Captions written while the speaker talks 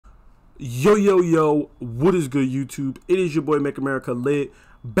Yo, what is good, YouTube? It is your boy Make America Lit,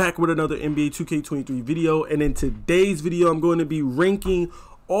 back with another NBA 2K23 video. And in today's video, I'm going to be ranking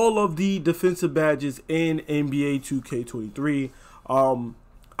all of the defensive badges in NBA 2K23.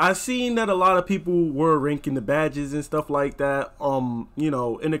 I seen that a lot of people were ranking the badges and stuff like that, in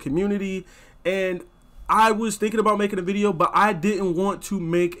the community. And I was thinking about making a video, but I didn't want to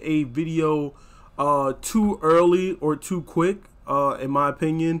make a video too early or too quick, in my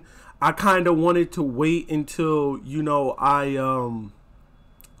opinion. I kind of wanted to wait until, I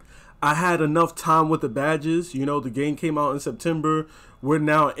had enough time with the badges. The game came out in September. We're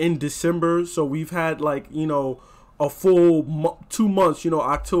now in December. So we've had a full 2 months,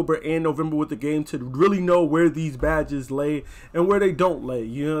 October and November with the game to really know where these badges lay and where they don't lay.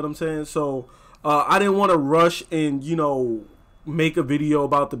 You know what I'm saying? So I didn't want to rush and, make a video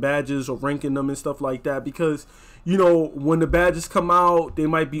about the badges or ranking them and stuff like that, because when the badges come out, they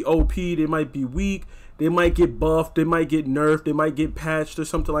might be OP, they might be weak, they might get buffed, they might get nerfed, they might get patched or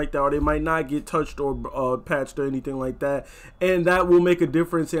something like that, or they might not get touched or patched or anything like that, and that will make a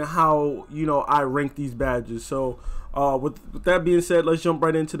difference in how I rank these badges. So with that being said, let's jump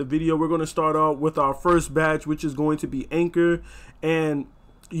right into the video. We're going to start off with our first badge, which is going to be Anchor. And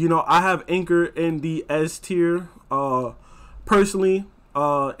I have Anchor in the S tier. Personally,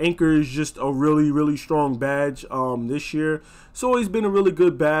 Anchor is just a really strong badge this year. It's always been a really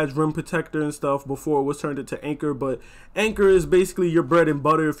good badge, rim protector and stuff, before it was turned into Anchor. But Anchor is basically your bread and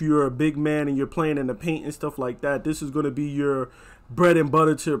butter if you're a big man and you're playing in the paint and stuff like that. This is going to be your bread and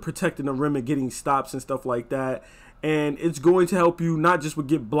butter to protecting the rim and getting stops and stuff like that. And it's going to help you not just with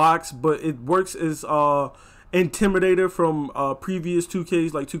get blocks, but it works as Intimidator from previous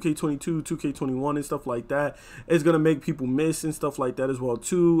 2Ks like 2K22, 2K21 and stuff like that. It's gonna make people miss and stuff like that as well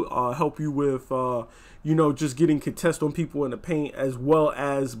too. Help you with just getting contest on people in the paint, as well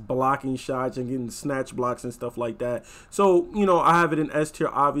as blocking shots and getting snatch blocks and stuff like that. So I have it in S tier,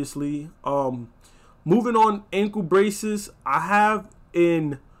 obviously. Moving on, ankle braces,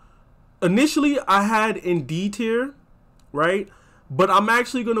 initially I had in D tier, right? But I'm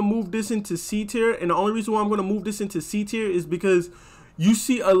actually going to move this into C tier. And the only reason why I'm going to move this into C tier is because you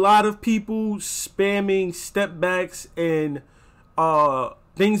see a lot of people spamming step backs and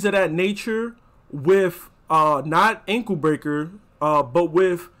things of that nature with not ankle breaker, but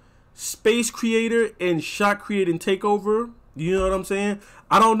with space creator and shot creating takeover. You know what I'm saying?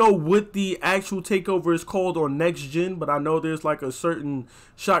 I don't know what the actual takeover is called on next gen, but I know there's like a certain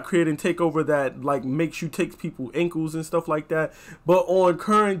shot creating takeover that makes you take people ankles and stuff like that. But on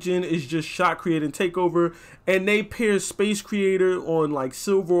current gen, it's just shot creating takeover, and they pair space creator on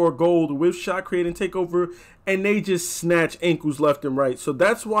silver or gold with shot creating takeover, and they just snatch ankles left and right. So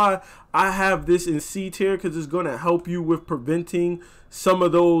that's why I have this in C tier, because it's going to help you with preventing some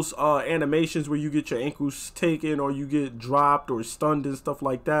of those animations where you get your ankles taken or you get dropped or stunned and stuff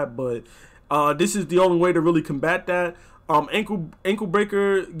like that. But this is the only way to really combat that. Ankle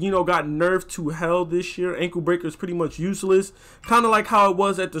breaker, got nerfed to hell this year. Ankle breaker is pretty much useless, kind of like how it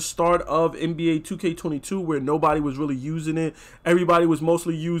was at the start of NBA 2K22, where nobody was really using it. Everybody was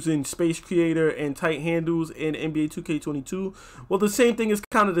mostly using space creator and tight handles in NBA 2K22. Well, the same thing is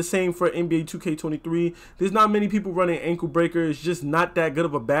kind of the same for NBA 2K23. There's not many people running ankle breaker. It's just not that good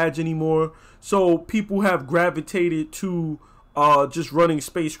of a badge anymore. So people have gravitated to just running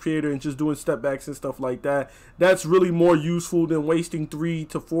space creator and just doing step backs and stuff like that. That's really more useful than wasting 3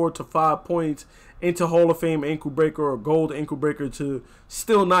 to 4 to 5 points into Hall of Fame ankle breaker or gold ankle breaker to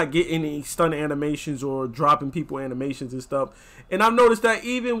still not get any stun animations or dropping people animations and stuff. And I've noticed that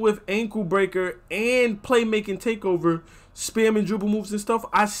even with ankle breaker and playmaking takeover, spam and dribble moves and stuff,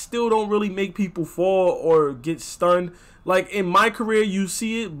 I still don't really make people fall or get stunned. Like in my career, you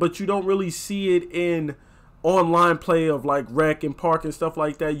see it, but you don't really see it in online play of rec and park and stuff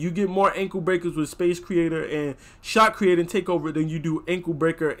like that. You get more ankle breakers with space creator and shot creating takeover than you do ankle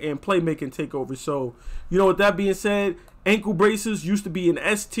breaker and playmaking takeover. So with that being said, ankle braces used to be an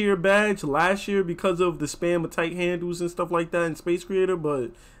S tier badge last year because of the spam of tight handles and stuff like that and space creator,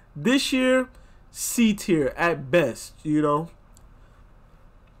 but this year C tier at best.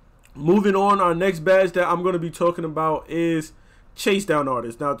 Moving on, our next badge that I'm going to be talking about is chase down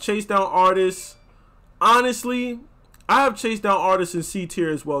artist. Now chase down artists, honestly, I have chase down artists in C tier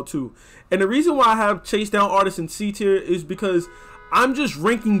as well too. And the reason why I have chase down artists in C tier is because I'm just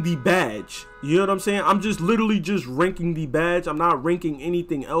ranking the badge. You know what I'm saying? I'm just literally just ranking the badge. I'm not ranking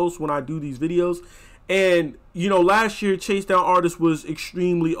anything else when I do these videos. And, last year, Chase Down Artist was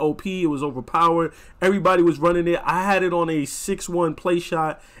extremely OP. It was overpowered. Everybody was running it. I had it on a 6-1 play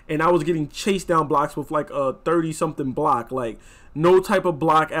shot, and I was getting chase down blocks with a 30-something block. no type of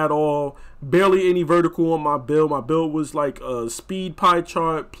block at all, barely any vertical on my build. My build was like a speed pie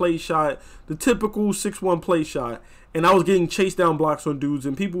chart, play shot, the typical 6-1 play shot. And I was getting chase down blocks on dudes,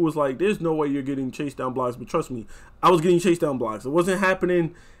 and people was like, there's no way you're getting chase down blocks. But trust me, I was getting chase down blocks. It wasn't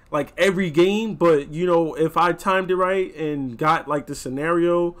happening like every game, but you know, if I timed it right and got like the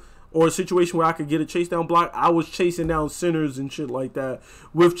scenario or a situation where I could get a chase down block, I was chasing down centers and shit like that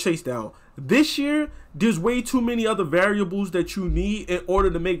with chase down. This year, there's way too many other variables that you need in order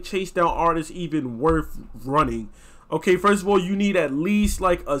to make chase down artists even worth running. Okay, first of all, you need at least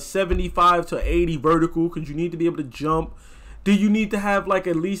like a 75 to 80 vertical because you need to be able to jump. Then you need to have like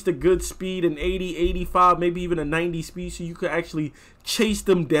at least a good speed, an 80, 85, maybe even a 90 speed, so you could actually chase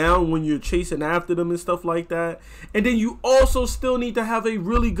them down when you're chasing after them and stuff like that. And then you also still need to have a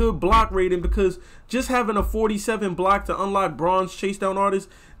really good block rating, because just having a 47 block to unlock bronze chase down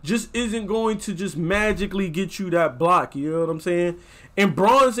artists just isn't going to just magically get you that block. You know what I'm saying? And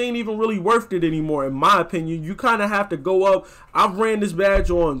bronze ain't even really worth it anymore, in my opinion. You kind of have to go up. I've ran this badge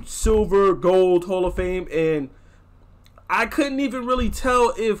on silver, gold, Hall of Fame, and I couldn't even really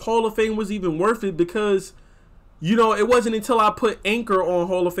tell if Hall of Fame was even worth it, because, you know, it wasn't until I put Anchor on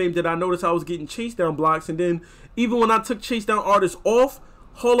Hall of Fame that I noticed I was getting chase down blocks. And then even when I took chase down artists off,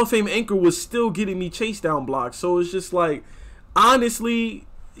 Hall of Fame Anchor was still getting me chase down blocks. So it's just like, honestly,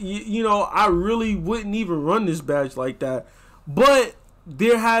 you know, I really wouldn't even run this badge like that. But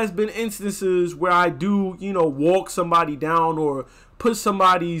there has been instances where I do, you know, walk somebody down or put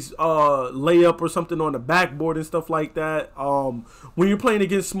somebody's layup or something on the backboard and stuff like that. When you're playing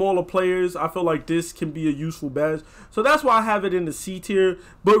against smaller players, I feel like this can be a useful badge. So that's why I have it in the C tier.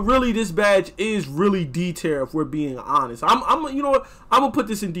 But really, this badge is really D tier if we're being honest. You know what? I'm gonna put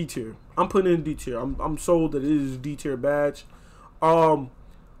this in D tier. I'm putting it in D tier. I'm sold that it is a D tier badge.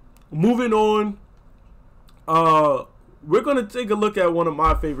 Moving on. We're going to take a look at one of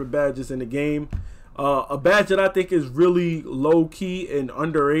my favorite badges in the game. A badge that I think is really low-key and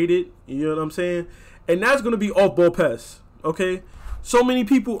underrated. You know what I'm saying? And that's going to be off-ball pass. Okay? So many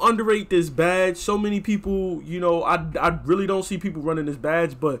people underrate this badge. So many people, you know, I really don't see people running this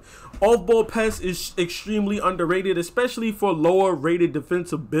badge. But off-ball pass is extremely underrated, especially for lower-rated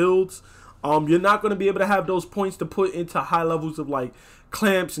defensive builds. You're not going to be able to have those points to put into high levels of, like,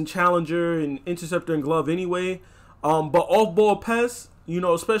 clamps and challenger and interceptor and glove anyway. But off-ball pass, you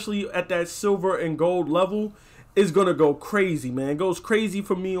know, especially at that silver and gold level, is going to go crazy, man. It goes crazy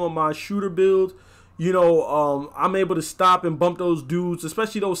for me on my shooter build. You know, I'm able to stop and bump those dudes,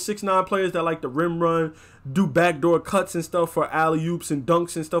 especially those 6'9" players that like the rim run, do backdoor cuts and stuff for alley-oops and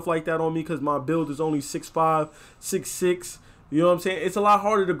dunks and stuff like that on me, because my build is only 6'5", 6'6". You know what I'm saying? It's a lot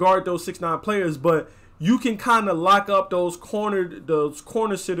harder to guard those 6'9" players, but you can kind of lock up those corner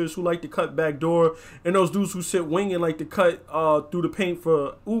sitters who like to cut backdoor, and those dudes who sit wing and like to cut through the paint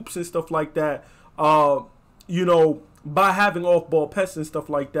for oops and stuff like that. You know, by having off-ball pests and stuff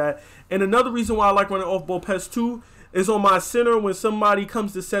like that. And another reason why I like running off-ball pests too is on my center, when somebody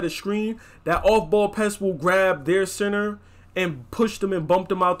comes to set a screen, that off-ball pest will grab their center and push them and bump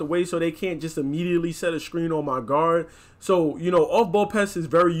them out the way so they can't just immediately set a screen on my guard. So, you know, off-ball pest is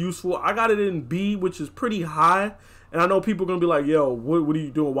very useful. I got it in B, which is pretty high. And I know people are going to be like, yo, what are you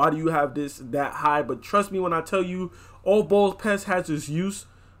doing? Why do you have this that high? But trust me when I tell you, off-ball pest has its use.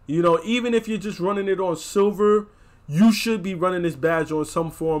 You know, even if you're just running it on silver, you should be running this badge on some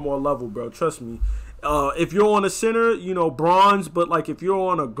form or level, bro. Trust me. If you're on a center, you know, bronze. But, like, if you're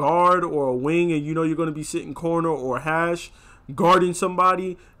on a guard or a wing and you know you're going to be sitting corner or hash guarding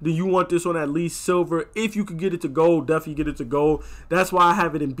somebody, then you want this on at least silver. If you could get it to gold, definitely get it to gold. That's why I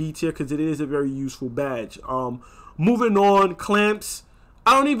have it in B tier, because it is a very useful badge. Moving on, clamps.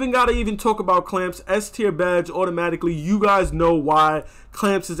 I don't even got to even talk about clamps. S tier badge automatically. You guys know why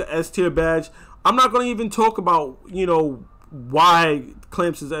clamps is an S tier badge. I'm not going to even talk about, you know, why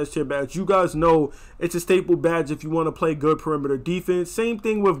clamps is an S tier badge. You guys know it's a staple badge if you want to play good perimeter defense. Same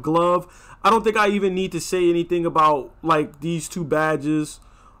thing with glove. I don't think I even need to say anything about, like, these two badges.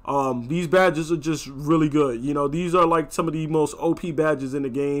 These badges are just really good. You know, these are like some of the most OP badges in the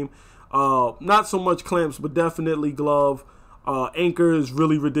game. Not so much clamps, but definitely glove. Anchor is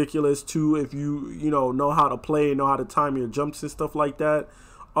really ridiculous too if you know how to play, know how to time your jumps and stuff like that.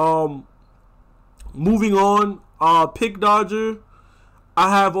 Moving on, pick dodger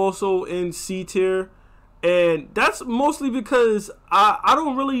I have also in C tier, and that's mostly because I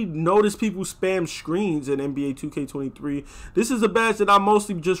don't really notice people spam screens in NBA 2K23. This is a badge that I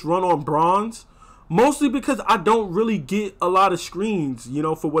mostly just run on bronze, mostly because I don't really get a lot of screens, you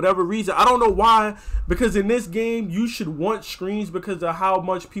know, for whatever reason. I don't know why, because in this game you should want screens because of how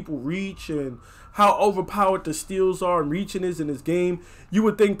much people reach and how overpowered the steals are and reaching is in this game, you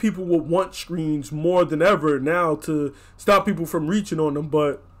would think people would want screens more than ever now to stop people from reaching on them.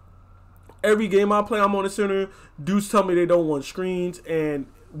 But every game I play, I'm on the center. Dudes tell me they don't want screens, and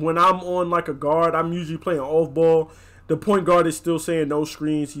when I'm on like a guard, I'm usually playing off ball. The point guard is still saying no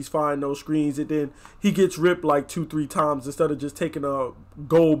screens. He's fine, no screens. And then he gets ripped like 2-3 times instead of just taking a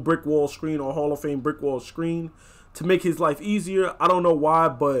gold brick wall screen or Hall of Fame brick wall screen to make his life easier. I don't know why,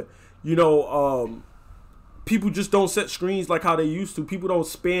 but, people just don't set screens like how they used to. People don't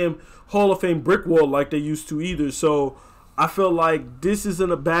spam Hall of Fame brick wall like they used to either. So I feel like this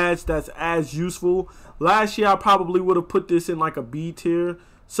isn't a badge that's as useful. Last year, I probably would have put this in like a B tier,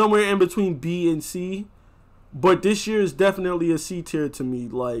 somewhere in between B and C. But this year is definitely a C tier to me.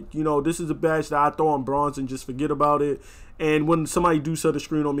 Like, this is a badge that I throw on bronze and just forget about it. And when somebody do set a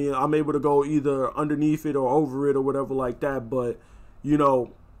screen on me, I'm able to go either underneath it or over it or whatever like that. But,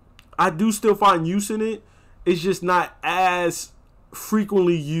 I do still find use in it. It's just not as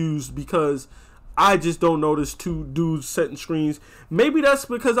frequently used because I just don't notice two dudes setting screens. Maybe that's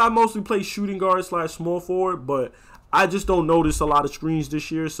because I mostly play shooting guard / small forward, but I just don't notice a lot of screens this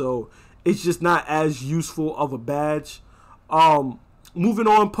year. So it's just not as useful of a badge. Moving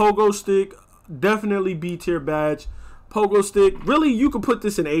on, pogo stick, definitely B tier badge. Pogo stick, really you could put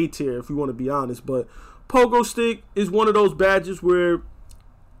this in A tier if you want to be honest, but pogo stick is one of those badges where,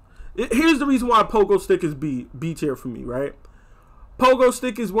 here's the reason why pogo stick is B tier for me, right? Pogo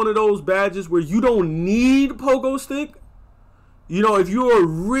stick is one of those badges where you don't need pogo stick. If you're a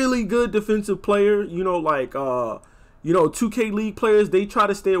really good defensive player, like 2K League players, they try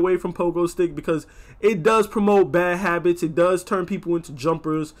to stay away from pogo stick because it does promote bad habits. It does turn people into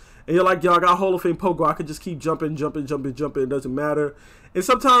jumpers. And you're like, yo, I got Hall of Fame pogo. I could just keep jumping. It doesn't matter. And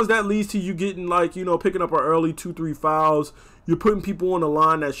sometimes that leads to you getting picking up an early 2-3 fouls. You're putting people on the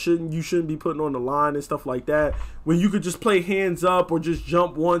line that you shouldn't be putting on the line and stuff like that. When you could just play hands up or just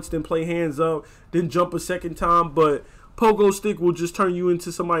jump once, then play hands up, then jump a second time. But pogo stick will just turn you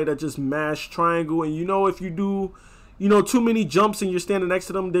into somebody that just mash triangle. And if you do too many jumps and you're standing next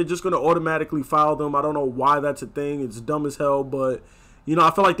to them, they're just going to automatically foul them. I don't know why that's a thing. It's dumb as hell, but,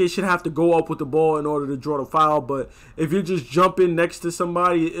 I feel like they should have to go up with the ball in order to draw the foul. But if you're just jumping next to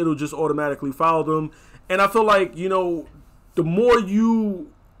somebody, it'll just automatically foul them. And I feel like, the more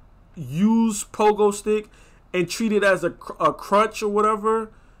you use pogo stick and treat it as a crutch or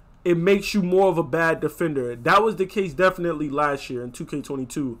whatever, it makes you more of a bad defender. That was the case definitely last year in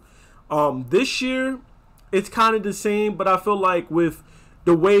 2K22. This year, it's kind of the same, but I feel like with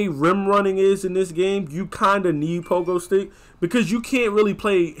the way rim running is in this game, you kind of need pogo stick because you can't really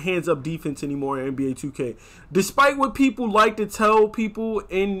play hands-up defense anymore in NBA 2K. Despite what people like to tell people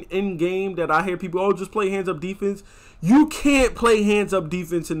in game that I hear people, just play hands-up defense. You can't play hands-up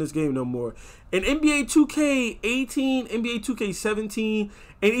defense in this game no more. In NBA 2K18, NBA 2K17,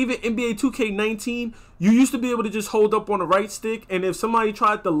 and even NBA 2K19, you used to be able to just hold up on the right stick, and if somebody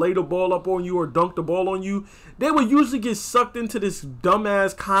tried to lay the ball up on you or dunk the ball on you, they would usually get sucked into this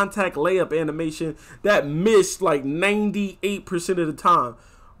dumbass contact layup animation that missed like 98% of the time.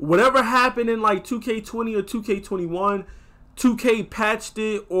 Whatever happened in like 2K20 or 2K21, 2K patched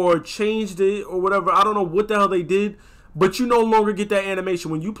it or changed it or whatever. I don't know what the hell they did, but you no longer get that animation.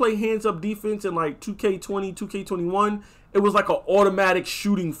 When you play hands-up defense in like 2K20, 2K21, it was like an automatic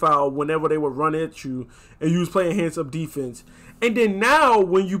shooting foul whenever they would run at you and you was playing hands-up defense. And then now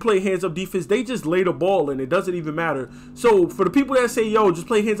when you play hands-up defense, they just lay the ball and it doesn't even matter. So for the people that say, yo, just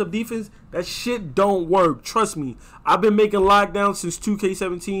play hands-up defense, that shit don't work. Trust me. I've been making lockdowns since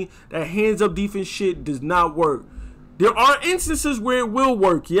 2K17. That hands-up defense shit does not work. There are instances where it will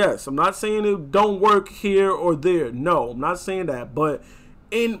work, yes. I'm not saying it don't work here or there. No, I'm not saying that. But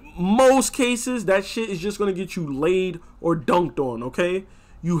in most cases, that shit is just going to get you laid or dunked on, okay?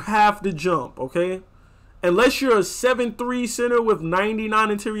 You have to jump, okay? Unless you're a 7'3 center with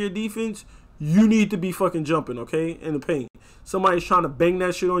 99 interior defense, you need to be fucking jumping, okay? In the paint. Somebody's trying to bang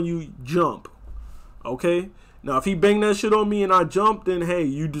that shit on you, jump, okay? Now, if he bang that shit on me and I jump, then, hey,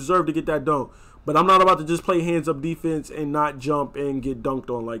 you deserve to get that dunk. But I'm not about to just play hands-up defense and not jump and get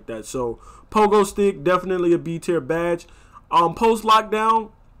dunked on like that. So, pogo stick, definitely a B-tier badge. Post-lockdown,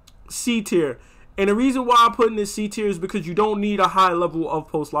 C tier. And the reason why I'm putting this C tier is because you don't need a high level of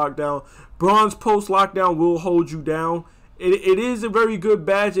post-lockdown. Bronze post-lockdown will hold you down. It is a very good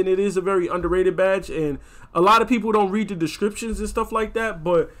badge, and it is a very underrated badge. And a lot of people don't read the descriptions and stuff like that.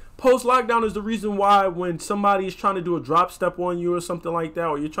 But post-lockdown is the reason why when somebody is trying to do a drop step on you or something like that,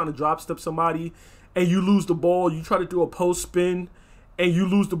 or you're trying to drop step somebody and you lose the ball, you try to do a post spin and you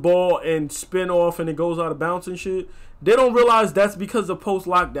lose the ball and spin off and it goes out of bounds and shit, they don't realize that's because of post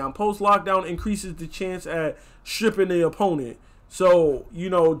lockdown. Post lockdown increases the chance at stripping the opponent. So,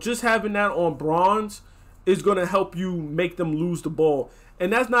 just having that on bronze is going to help you make them lose the ball.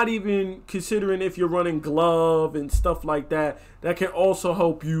 And that's not even considering if you're running glove and stuff like that. That can also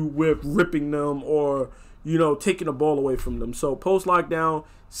help you with ripping them or, taking the ball away from them. So, post lockdown,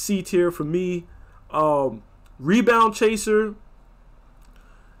 C tier for me. Rebound chaser,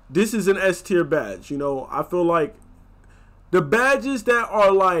 this is an S tier badge. I feel like the badges that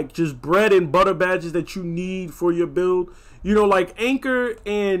are like just bread and butter badges that you need for your build, like anchor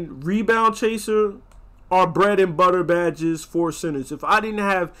and rebound chaser are bread and butter badges for centers. If I didn't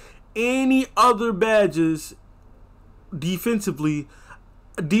have any other badges defensively,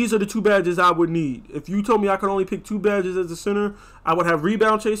 these are the two badges I would need. If you told me I could only pick two badges as a center, I would have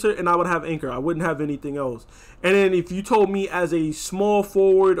rebound chaser and I would have anchor. I wouldn't have anything else. And then if you told me as a small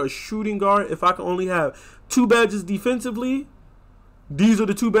forward or shooting guard, if I could only have two badges defensively, these are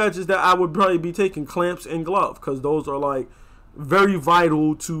the two badges that I would probably be taking, clamps and glove, because those are like very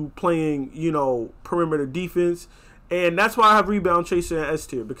vital to playing, perimeter defense. And that's why I have rebound chaser and S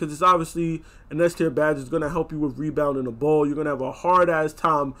tier, because it's obviously an S tier badge is going to help you with rebounding the ball. You're going to have a hard ass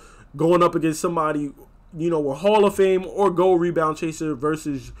time going up against somebody, with Hall of Fame or goal rebound chaser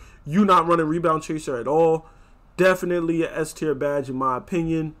versus you not running rebound chaser at all. Definitely an S tier badge in my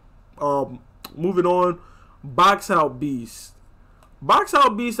opinion. Moving on, box out beast. Box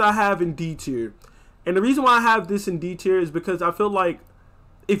out beast I have in D tier. And the reason why I have this in D tier is because I feel like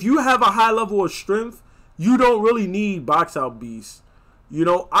if you have a high level of strength, you don't really need box out beast.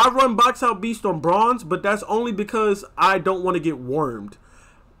 I run box out beast on bronze, but that's only because I don't want to get wormed.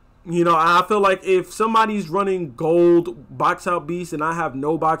 I feel like if somebody's running gold box out beast and I have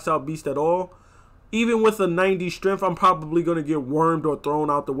no box out beast at all, even with a 90 strength, I'm probably going to get wormed or thrown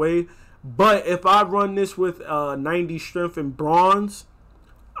out the way. But if I run this with 90 strength and bronze,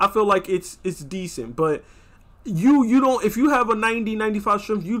 I feel like it's decent. But you don't, if you have a 90-95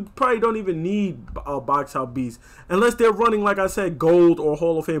 strength, you probably don't even need a box out beast unless they're running, like I said, gold or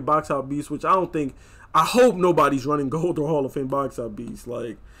Hall of Fame box out beast, which I hope nobody's running gold or Hall of Fame box out beast.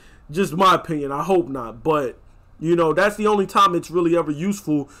 Like, just my opinion, I hope not. But that's the only time it's really ever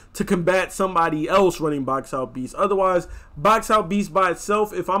useful to combat somebody else running box out beast. Otherwise, box out beast by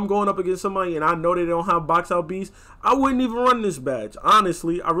itself, if I'm going up against somebody and I know they don't have box out beast, I wouldn't even run this badge.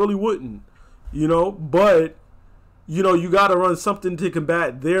 Honestly, I really wouldn't. But you got to run something to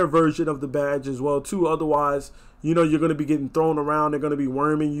combat their version of the badge as well, too. Otherwise, you're going to be getting thrown around. They're going to be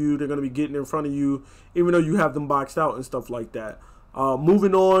worming you. They're going to be getting in front of you, even though you have them boxed out and stuff like that.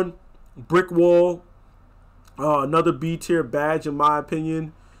 Moving on, brick wall. Another B tier badge, in my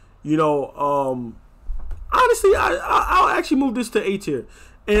opinion. Honestly, I'll actually move this to A tier.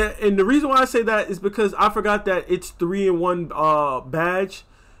 And the reason why I say that is because I forgot that it's 3-in-1 badge.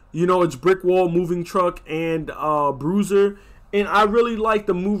 It's brick wall, moving truck, and bruiser. And I really like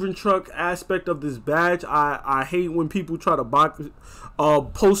the moving truck aspect of this badge. I hate when people try to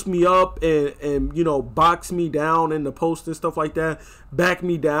post me up and box me down in the post and stuff like that, back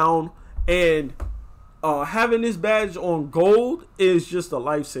me down. And having this badge on gold is just a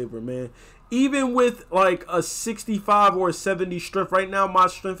lifesaver, man. Even with like a 65 or a 70 strength, right now my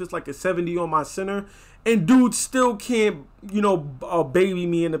strength is like a 70 on my center, and dudes still can't, baby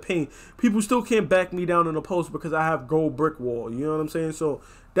me in the paint. People still can't back me down in the post because I have gold brick wall. You know what I'm saying? So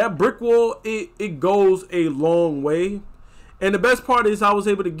that brick wall, it goes a long way. And the best part is I was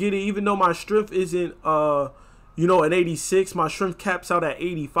able to get it, even though my strength isn't, an 86. My strength caps out at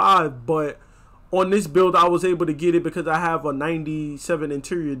 85, but on this build, I was able to get it because I have a 97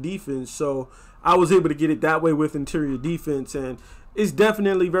 interior defense. So I was able to get it that way with interior defense. And it's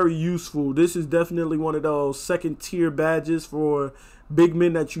definitely very useful. This is definitely one of those second tier badges for big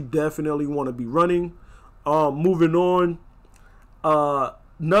men that you definitely want to be running. Moving on.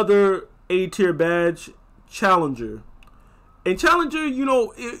 Another A tier badge, Challenger. And Challenger,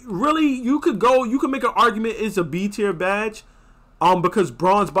 it really, you could make an argument it's a B tier badge. Because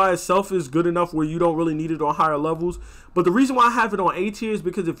bronze by itself is good enough where you don't really need it on higher levels. But the reason why I have it on A tier is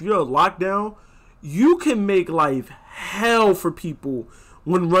because if you're a lockdown, you can make life hell for people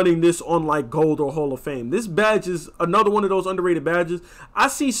when running this on like gold or Hall of Fame. This badge is another one of those underrated badges. I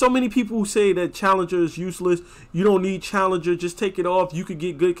see so many people who say that Challenger is useless. You don't need Challenger. Just take it off. You could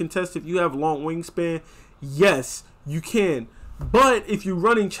get good contest if you have long wingspan. Yes, you can. But if you're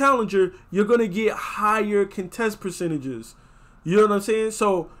running Challenger, you're going to get higher contest percentages. You know what I'm saying?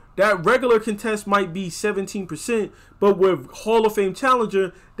 So that regular contest might be 17%, but with Hall of Fame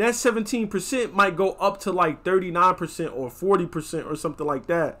Challenger, that 17% might go up to like 39% or 40% or something like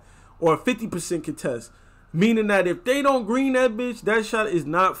that, or a 50% contest. Meaning that if they don't green that bitch, that shot is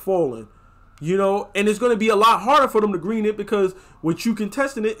not falling. You know, and it's going to be a lot harder for them to green it because with you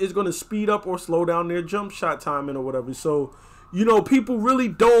contesting it, it's going to speed up or slow down their jump shot timing or whatever. So, you know, people really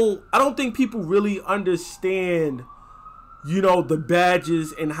don't, I don't think people really understand, you know, the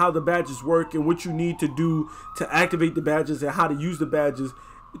badges and how the badges work and what you need to do to activate the badges and how to use the badges.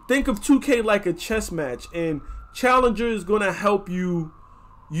 Think of 2K like a chess match, and Challenger is going to help you,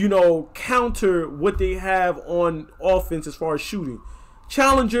 you know, counter what they have on offense as far as shooting.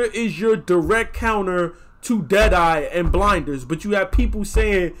 Challenger is your direct counter to Deadeye and Blinders, but you have people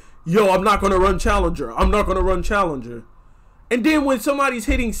saying, yo, I'm not going to run Challenger. I'm not going to run Challenger. And then when somebody's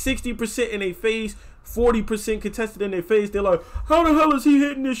hitting 60% in their face, 40% contested in their face, they're like, how the hell is he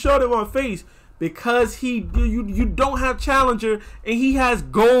hitting this shot in my face? Because you don't have Challenger, and he has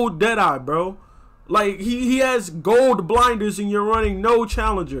gold Deadeye, bro. Like, he has gold Blinders and you're running no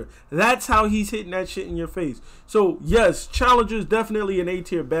Challenger. That's how he's hitting that shit in your face. So, yes, Challenger is definitely an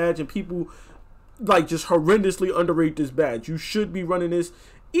A-tier badge, and people, like, just horrendously underrate this badge. You should be running this.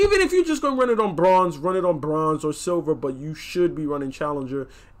 Even if you're just going to run it on bronze or silver, but you should be running Challenger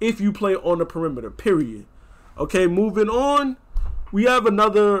if you play on the perimeter, period. Okay, moving on. We have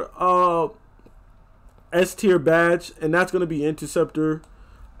another S-tier badge, and that's going to be Interceptor.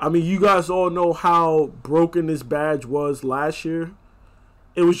 I mean, you guys all know how broken this badge was last year.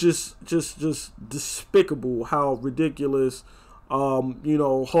 It was just despicable how ridiculous, you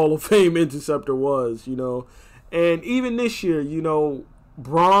know, Hall of Fame Interceptor was, you know. And even this year, you know,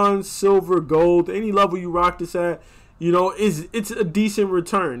 bronze, silver, gold, any level you rock this at, you know, it's a decent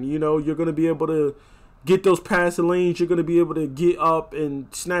return. You know, you're going to be able to get those passing lanes. You're going to be able to get up and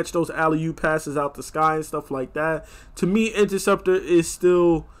snatch those alley-oop passes out the sky and stuff like that. To me, Interceptor is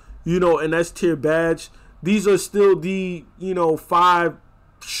still, you know, an S-tier badge. These are still the, you know, 5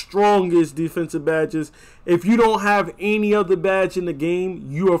 strongest defensive badges. If you don't have any other badge in the game,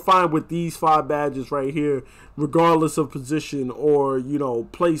 you are fine with these 5 badges right here, regardless of position or, you know,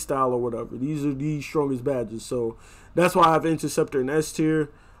 play style or whatever. These are the strongest badges. So that's why I have Interceptor in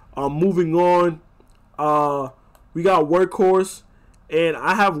S-tier. Moving on. We got Workhorse, and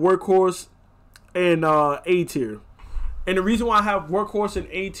I have Workhorse in A tier. And the reason why I have Workhorse in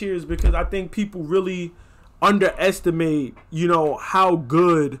A tier is because I think people really underestimate, you know, how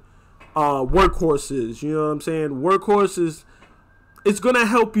good Workhorse is. You know what I'm saying? Workhorse is, it's going to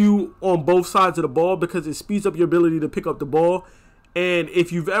help you on both sides of the ball because it speeds up your ability to pick up the ball. And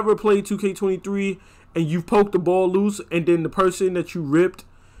if you've ever played 2K23 and you've poked the ball loose and then the person that you ripped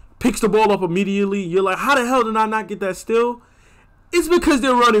picks the ball up immediately, you're like, how the hell did I not get that steal? It's because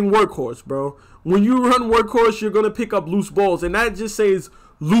they're running Workhorse, bro. When you run Workhorse, you're going to pick up loose balls, and that just says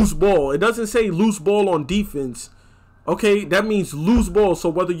loose ball. It doesn't say loose ball on defense. Okay, that means loose ball. So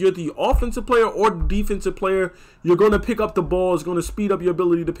whether you're the offensive player or the defensive player, you're going to pick up the ball. It's going to speed up your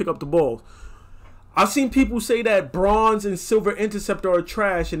ability to pick up the balls. I've seen people say that bronze and silver Interceptor are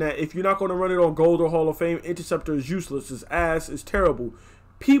trash, and that if you're not going to run it on gold or Hall of Fame, Interceptor is useless, it's ass, it's terrible.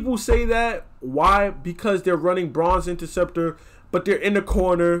 People say that. Why? Because they're running bronze Interceptor, but they're in the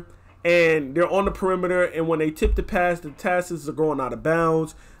corner and they're on the perimeter, and when they tip the pass, the passes are going out of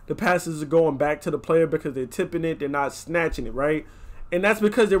bounds. The passes are going back to the player because they're tipping it. They're not snatching it, right? And that's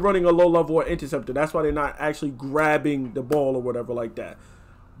because they're running a low level Interceptor. That's why they're not actually grabbing the ball or whatever like that.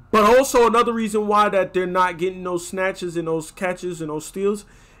 But also another reason why that they're not getting those snatches and those catches and those steals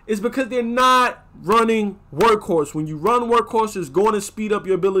is because they're not running Workhorse. When you run Workhorse, it's going to speed up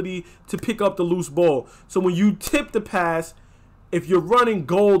your ability to pick up the loose ball. So when you tip the pass, if you're running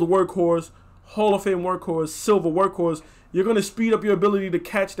gold Workhorse, Hall of Fame Workhorse, silver Workhorse, you're going to speed up your ability to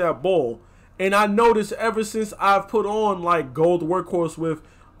catch that ball. And I noticed ever since I've put on like gold Workhorse with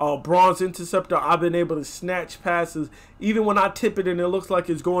bronze Interceptor, I've been able to snatch passes. Even when I tip it and it looks like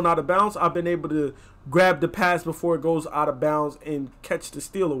it's going out of bounds, I've been able to grab the pass before it goes out of bounds and catch the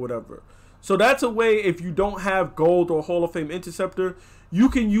steal or whatever. So that's a way, if you don't have gold or Hall of Fame Interceptor, you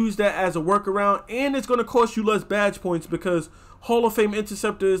can use that as a workaround, and it's going to cost you less badge points because Hall of Fame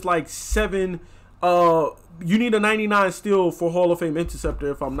Interceptor is like 7. You need a 99 steal for Hall of Fame Interceptor,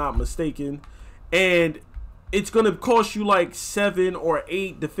 if I'm not mistaken. And it's going to cost you like 7 or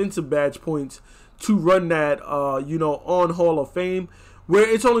 8 defensive badge points to run that, you know, on Hall of Fame. Where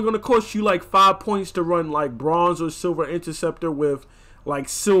it's only going to cost you like 5 points to run like bronze or silver Interceptor with like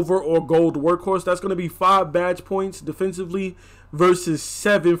silver or gold Workhorse. That's going to be 5 badge points defensively versus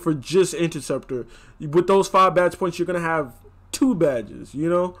 7 for just Interceptor. With those 5 badge points, you're going to have 2 badges, you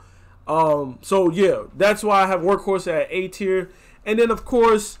know. So yeah, that's why I have Workhorse at A tier. And then of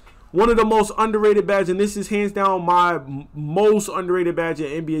course, one of the most underrated badges, and this is hands down my most underrated badge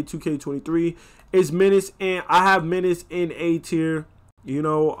in NBA 2K23, is Menace, and I have Menace in A tier. You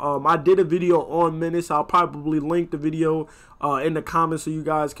know, I did a video on Menace. I'll probably link the video in the comments so you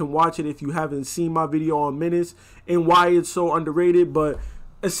guys can watch it if you haven't seen my video on Menace and why it's so underrated. But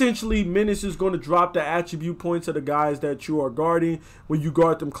essentially, Menace is going to drop the attribute points of the guys that you are guarding. When you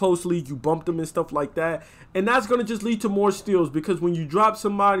guard them closely, you bump them and stuff like that. And that's going to just lead to more steals, because when you drop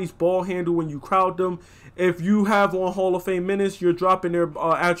somebody's ball handle, when you crowd them, if you have on Hall of Fame Menace, you're dropping their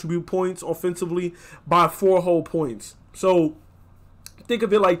attribute points offensively by 4 whole points. So think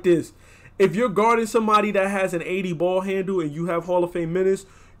of it like this. If you're guarding somebody that has an 80 ball handle and you have Hall of Fame Menace,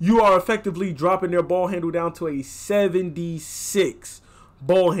 you are effectively dropping their ball handle down to a 76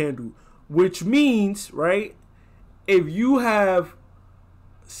 ball handle, which means, right, if you have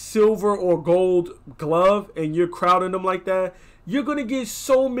silver or gold glove and you're crowding them like that, you're going to get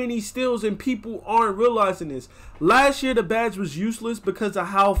so many steals, and people aren't realizing this. Last year, the badge was useless because of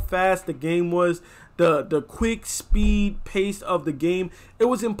how fast the game was, the quick speed pace of the game. It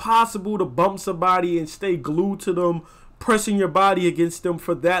was impossible to bump somebody and stay glued to them, pressing your body against them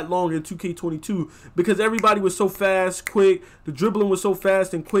for that long in 2K22, because everybody was so fast, quick. The dribbling was so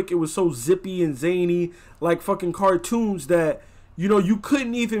fast and quick. It was so zippy and zany, like fucking cartoons, that, you know, you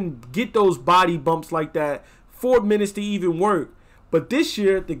couldn't even get those body bumps like that 4 minutes to even work. But this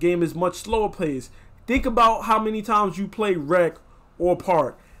year, the game is much slower paced. Think about how many times you play Rec or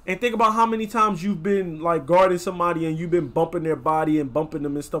Park, and think about how many times you've been like guarding somebody and you've been bumping their body and bumping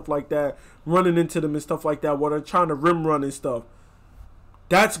them and stuff like that, running into them and stuff like that while they're trying to rim run and stuff.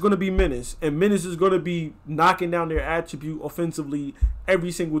 That's going to be Menace, and Menace is going to be knocking down their attribute offensively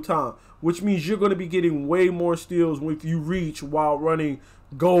every single time, which means you're going to be getting way more steals if you reach while running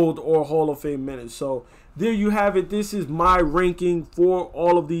gold or Hall of Fame Menace. So there you have it. This is my ranking for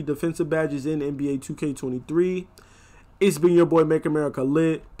all of the defensive badges in NBA 2K23. It's been your boy, Make America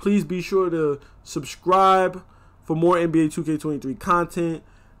Lit. Please be sure to subscribe for more NBA 2K23 content,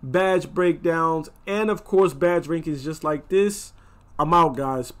 badge breakdowns, and of course badge rankings just like this. I'm out,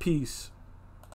 guys. Peace.